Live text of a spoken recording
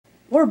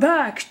We're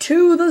back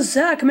to the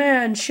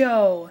ZachMan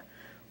show.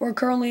 We're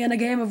currently in a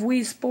game of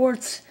Wii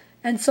Sports,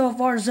 and so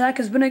far Zach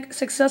has been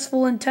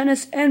successful in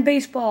tennis and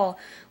baseball.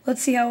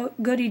 Let's see how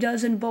good he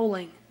does in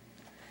bowling.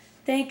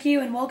 Thank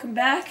you and welcome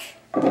back.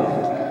 We're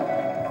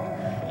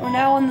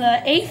now on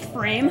the 8th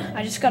frame.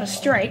 I just got a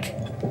strike.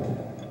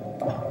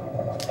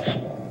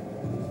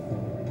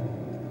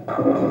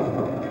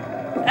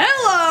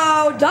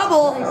 Hello!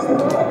 Double!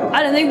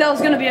 I didn't think that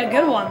was going to be a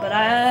good one, but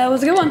it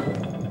was a good one.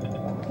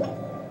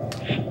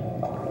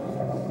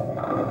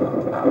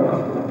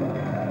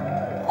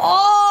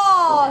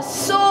 Oh,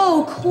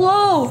 so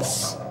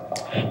close!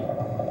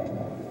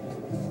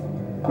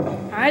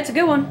 Alright, it's a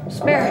good one.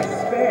 Spare.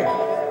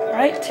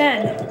 Alright,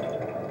 10.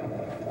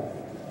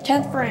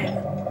 10th frame.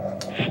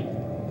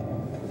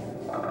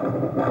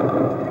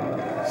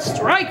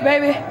 Strike,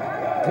 baby!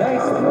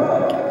 Nice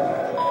throw.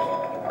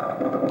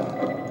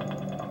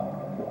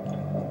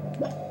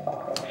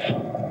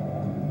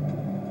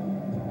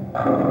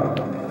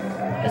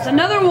 There's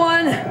another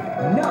one!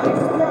 Nice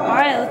throw.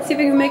 Alright, let's see if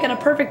we can make it a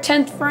perfect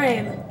 10th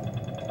frame.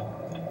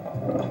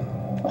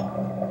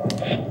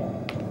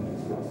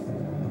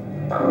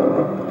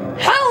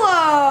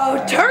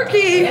 Hello,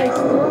 turkey! Nice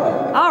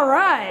throw.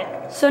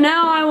 Alright, so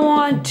now I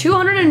want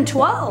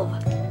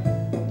 212.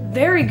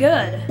 Very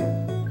good.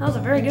 That was a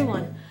very good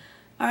one.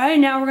 Alright,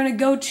 now we're going to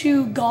go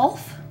to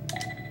golf.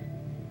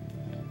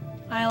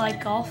 I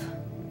like golf.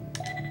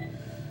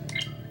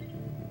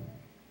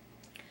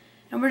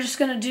 And we're just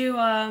going to do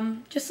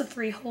just a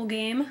 3-hole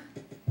game.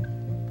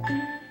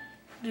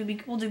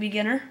 We'll do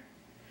beginner.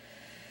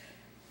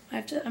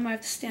 I might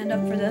have to stand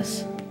up for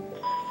this.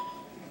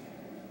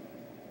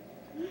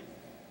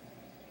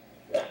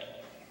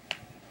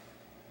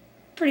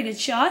 Pretty good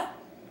shot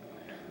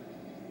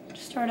to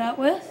start out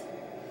with.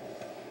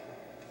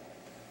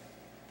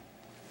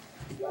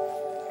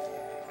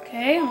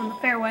 Okay, I'm on the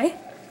fairway.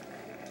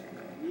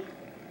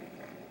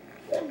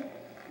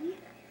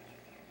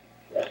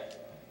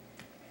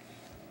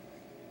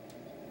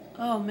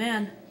 Oh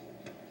man.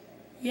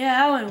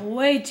 Yeah, that went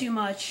way too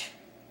much.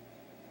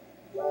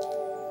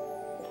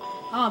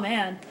 Oh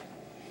man.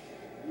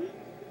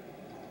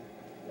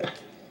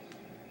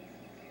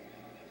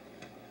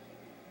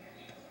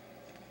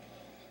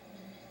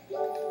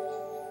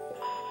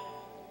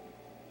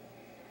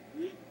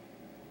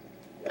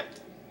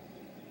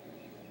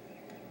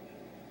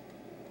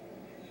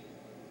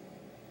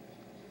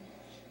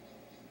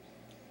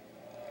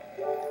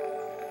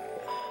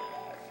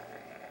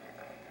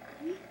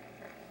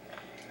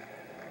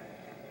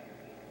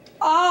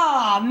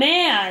 Ah,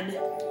 man!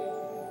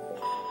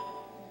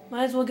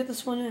 Might as well get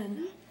this one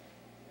in.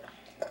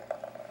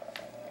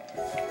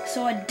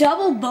 So a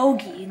double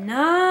bogey,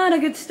 not a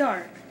good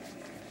start.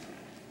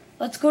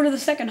 Let's go to the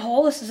second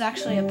hole. This is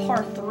actually a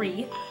par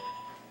 3.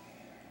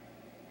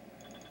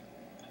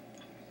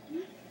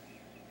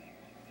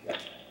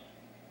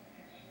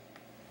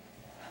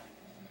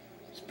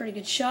 It's a pretty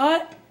good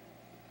shot.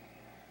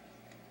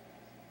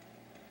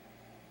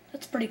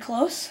 That's pretty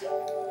close.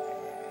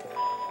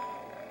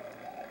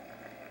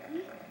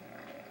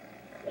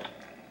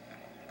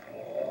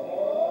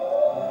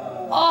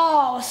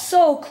 Oh,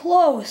 so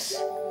close.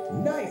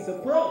 Nice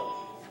approach.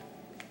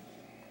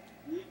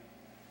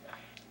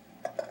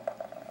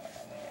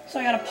 So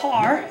I got a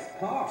par. Nice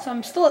par. So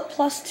I'm still at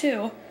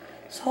 +2.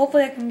 So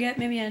hopefully I can get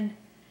maybe an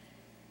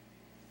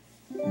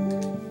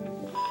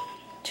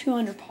 2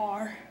 under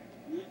par.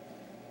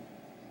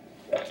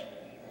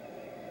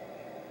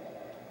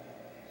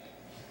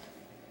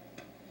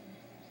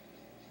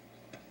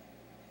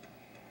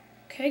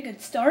 Okay,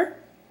 good start.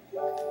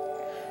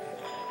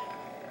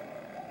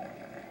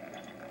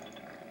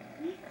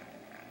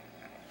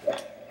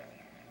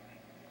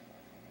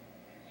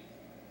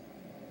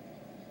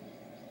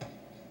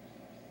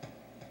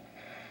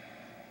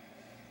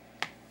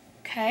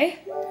 Okay.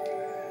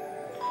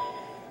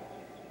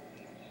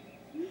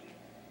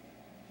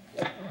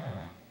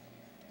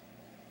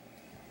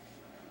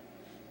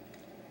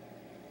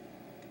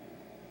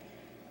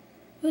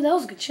 Ooh, that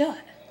was a good shot.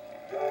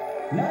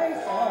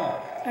 Nice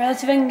on. Alright,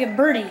 let's see if I can get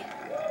birdie.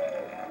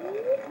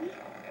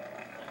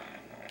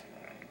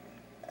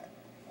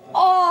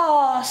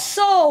 Oh,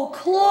 so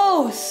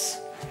close!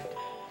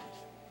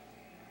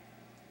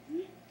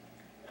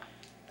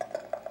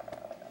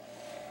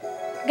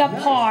 Got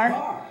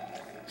par.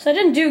 So I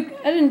didn't do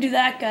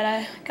that good.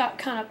 I got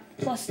kind of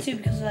 +2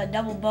 because of that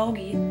double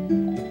bogey.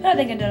 But I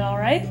think I did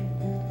alright.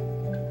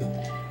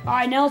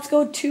 Alright, now let's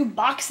go to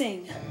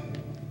boxing.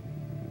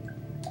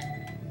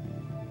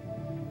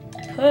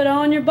 Put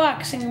on your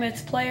boxing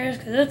mitts, players,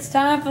 because it's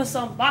time for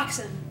some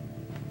boxing.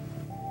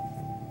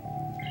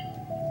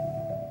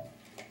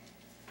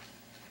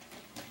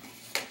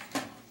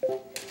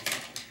 Gotta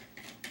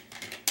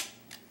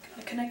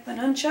connect the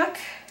nunchuck.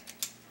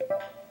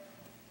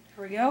 Here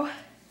we go.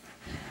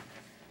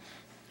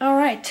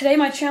 Alright, today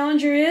my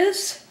challenger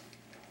is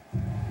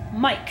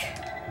Mike.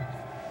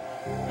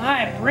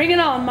 Alright, bring it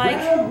on, Mike.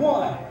 Round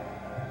 1.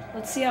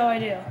 Let's see how I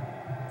do.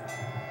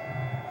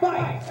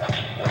 Fight.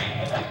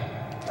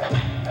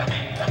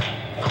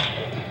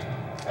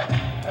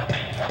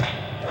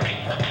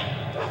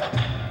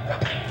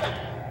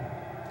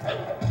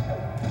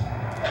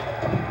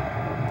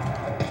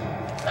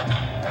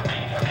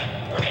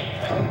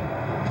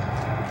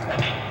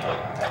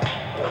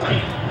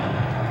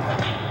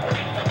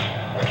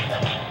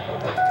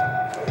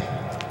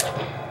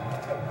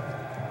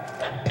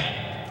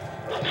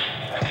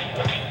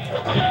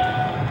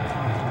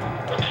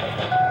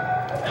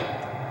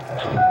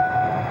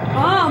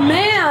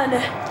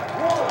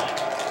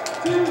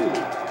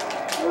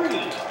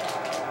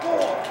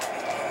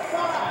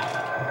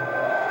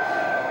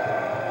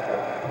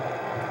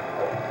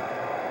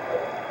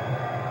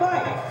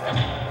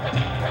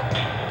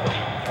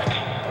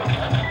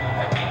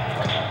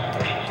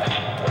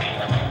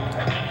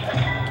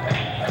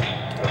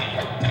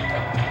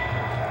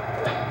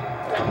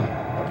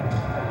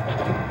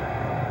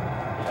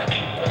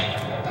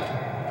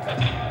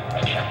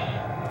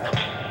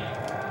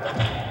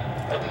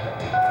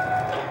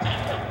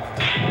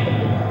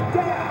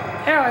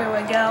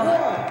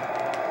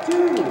 2,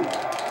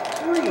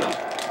 3,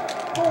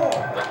 4.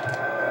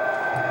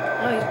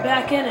 Oh, he's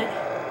back in it.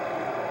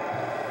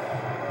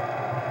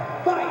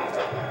 Fight!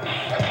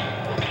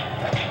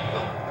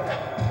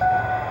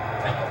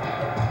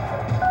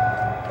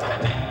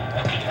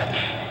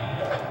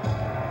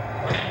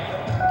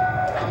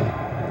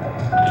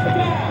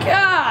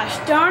 Gosh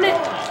darn it.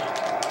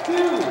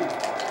 2,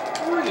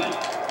 3,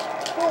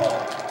 4,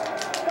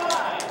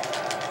 5,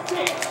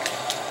 6,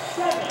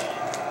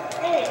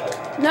 7,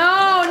 8.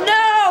 No,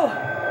 no!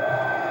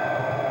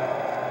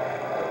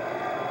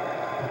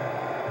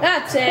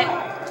 That's it.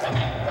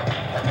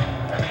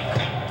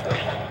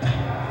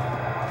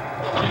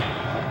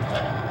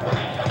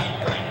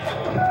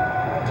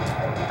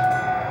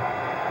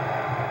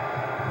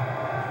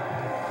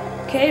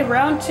 Okay,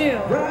 round 2.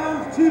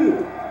 Round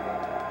 2.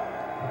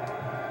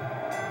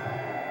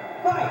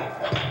 Fight!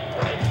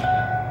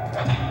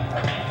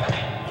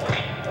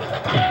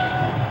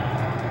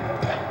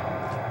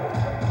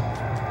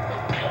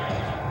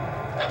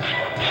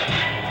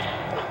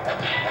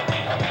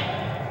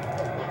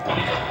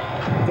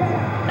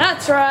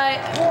 That's right.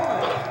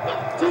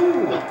 1,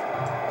 2,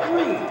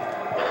 3,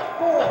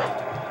 4,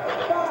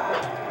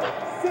 5,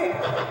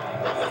 6,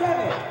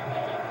 7,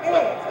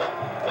 8,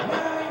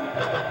 9.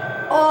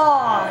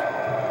 Oh,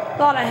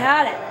 thought I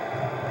had it.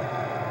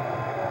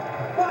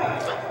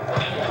 Fight!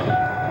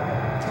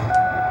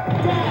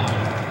 Down!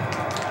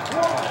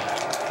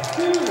 1,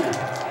 2,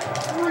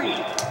 3,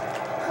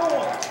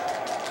 4,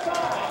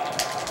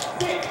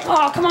 5, 6,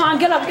 Oh, come on,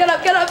 get up, get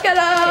up, get up, get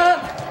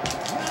up! 9.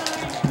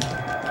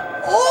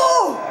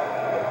 Oh!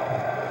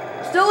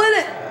 Still in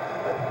it.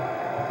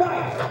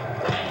 Fight!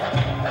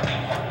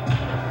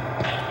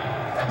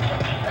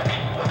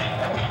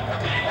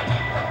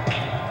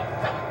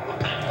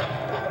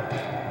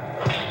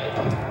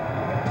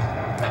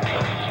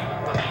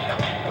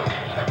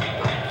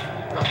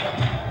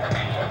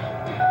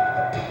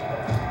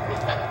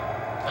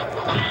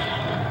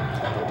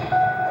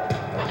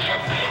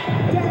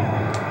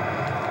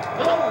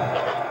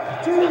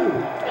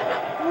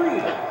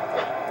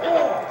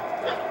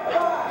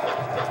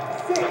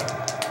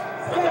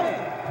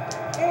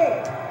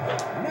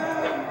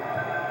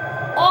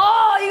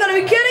 Oh, you gotta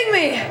be kidding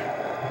me!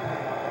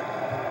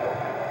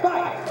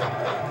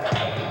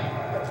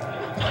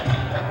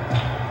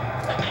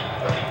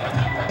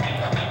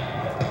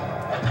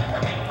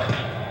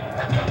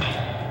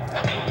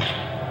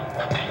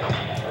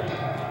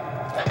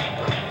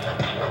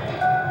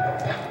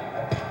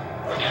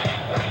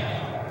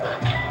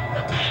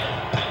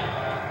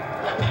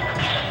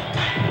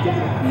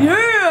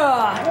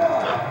 Yeah!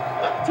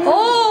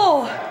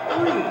 Oh!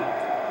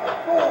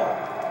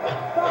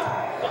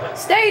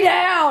 Stay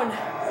down!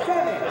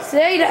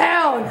 Stay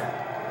down!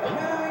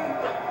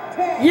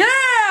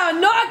 Yeah!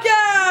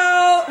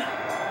 Knockout!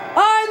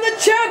 I'm the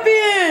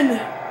champion!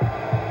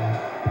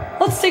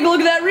 Let's take a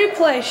look at that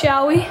replay,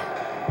 shall we?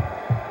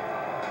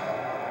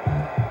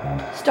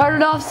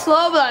 Started off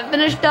slow, but I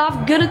finished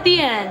off good at the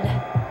end.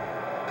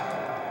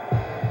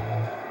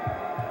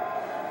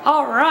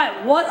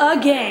 Alright, what a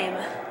game.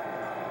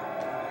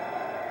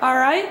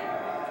 Alright.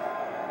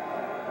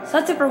 So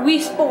that's it for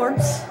Wii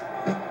Sports.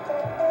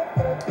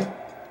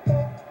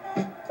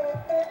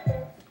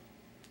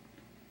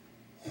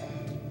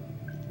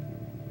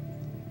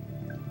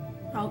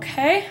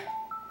 Okay.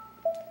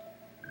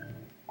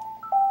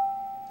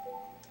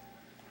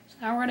 So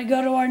now we're going to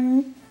go to our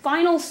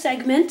final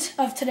segment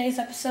of today's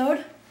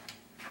episode.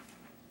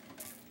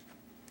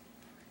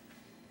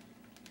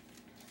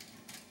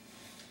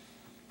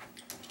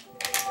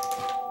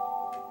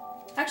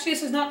 Actually,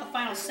 this is not the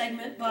final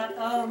segment, but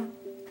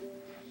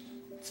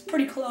it's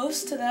pretty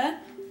close to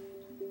that.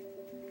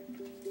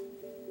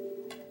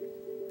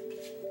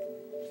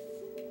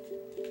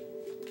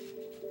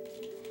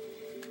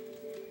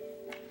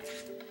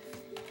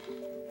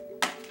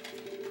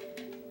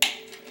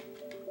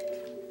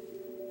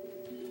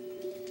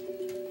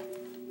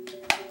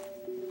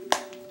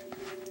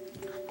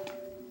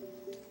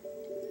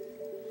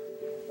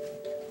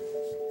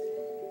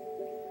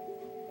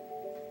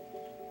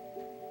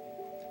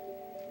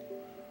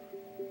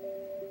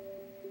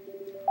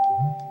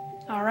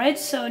 Alright,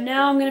 so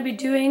now I'm going to be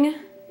doing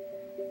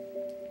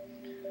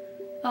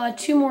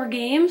 2 more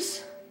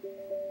games,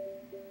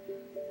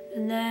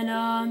 and then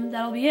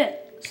that'll be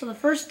it. So the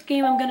first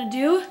game I'm going to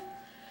do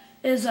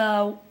is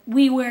a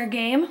WiiWare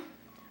game,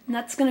 and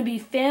that's going to be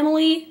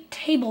Family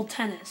Table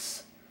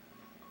Tennis.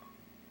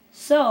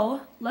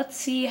 So, let's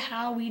see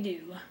how we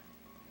do.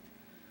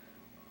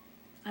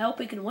 I hope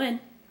we can win.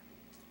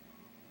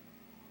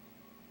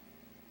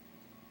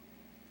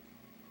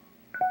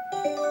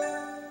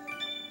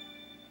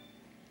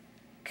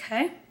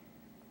 Okay.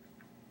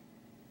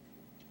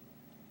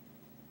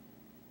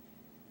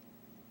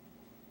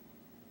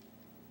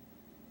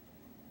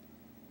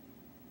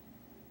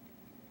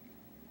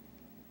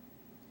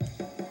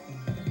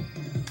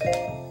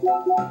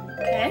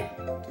 Okay.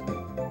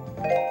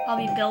 I'll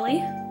be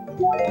Billy.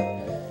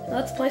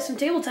 Let's play some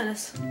table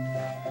tennis.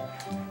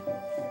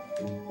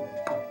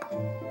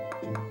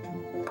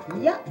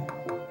 Yeah.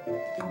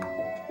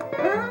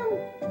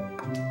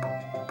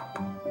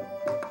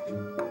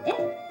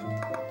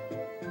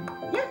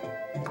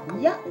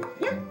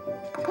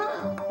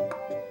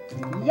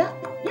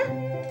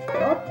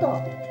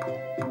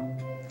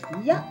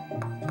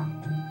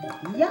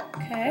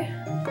 Okay.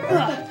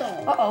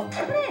 Uh-oh.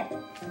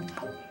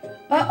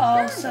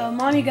 Uh-oh. So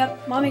mommy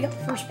got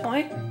the first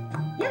point.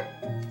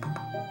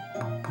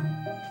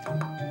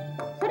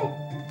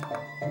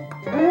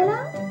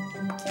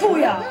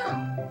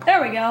 Booyah!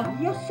 There we go.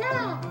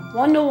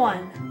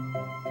 1-1.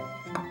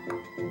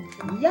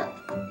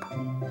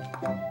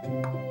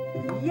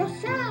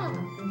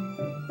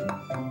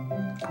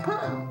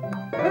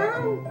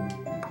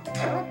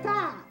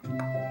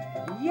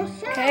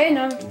 Okay,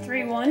 now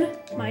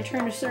 3-1. My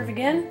turn to serve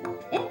again.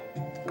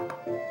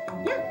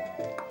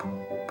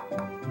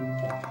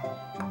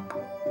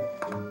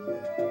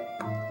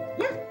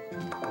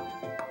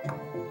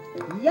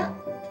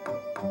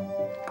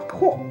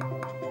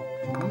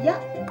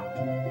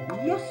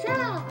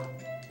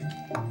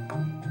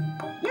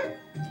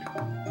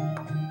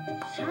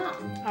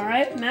 All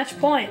right, match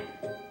point.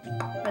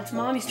 That's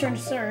mommy's turn to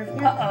serve.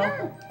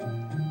 Uh-oh.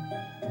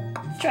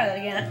 Let's try that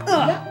again.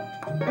 Ugh.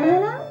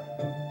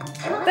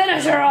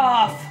 Finish her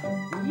off.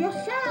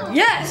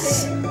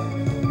 Yes!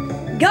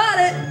 Got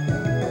it!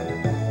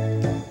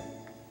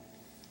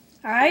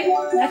 All right,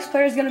 next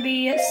player is going to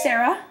be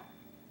Sarah.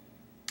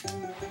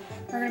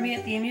 We're going to be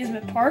at the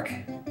amusement park.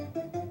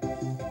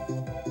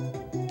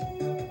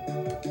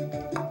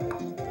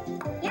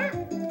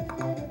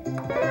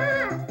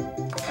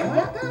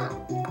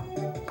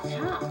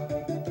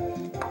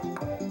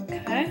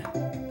 Okay,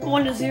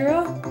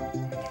 1-0.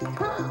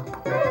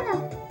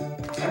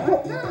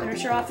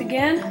 Finish her off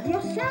again.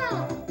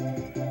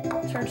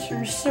 Turn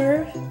to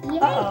serve.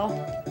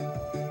 Uh-oh.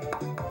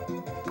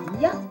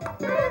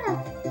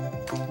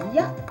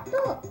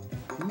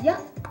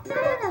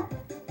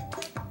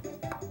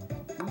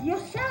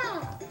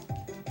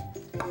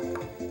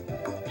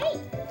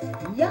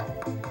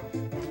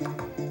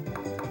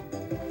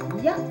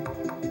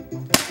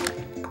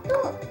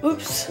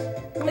 Oops. I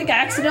think I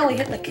accidentally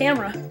hit the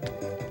camera.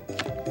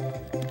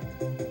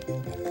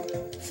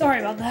 Sorry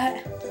about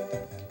that.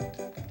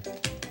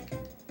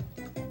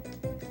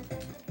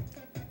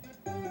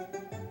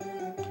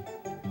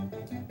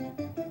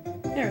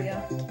 There we go.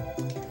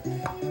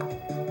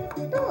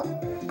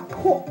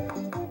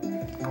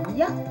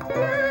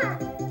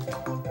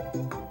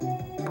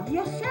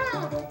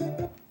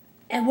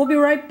 And we'll be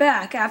right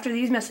back after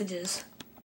these messages.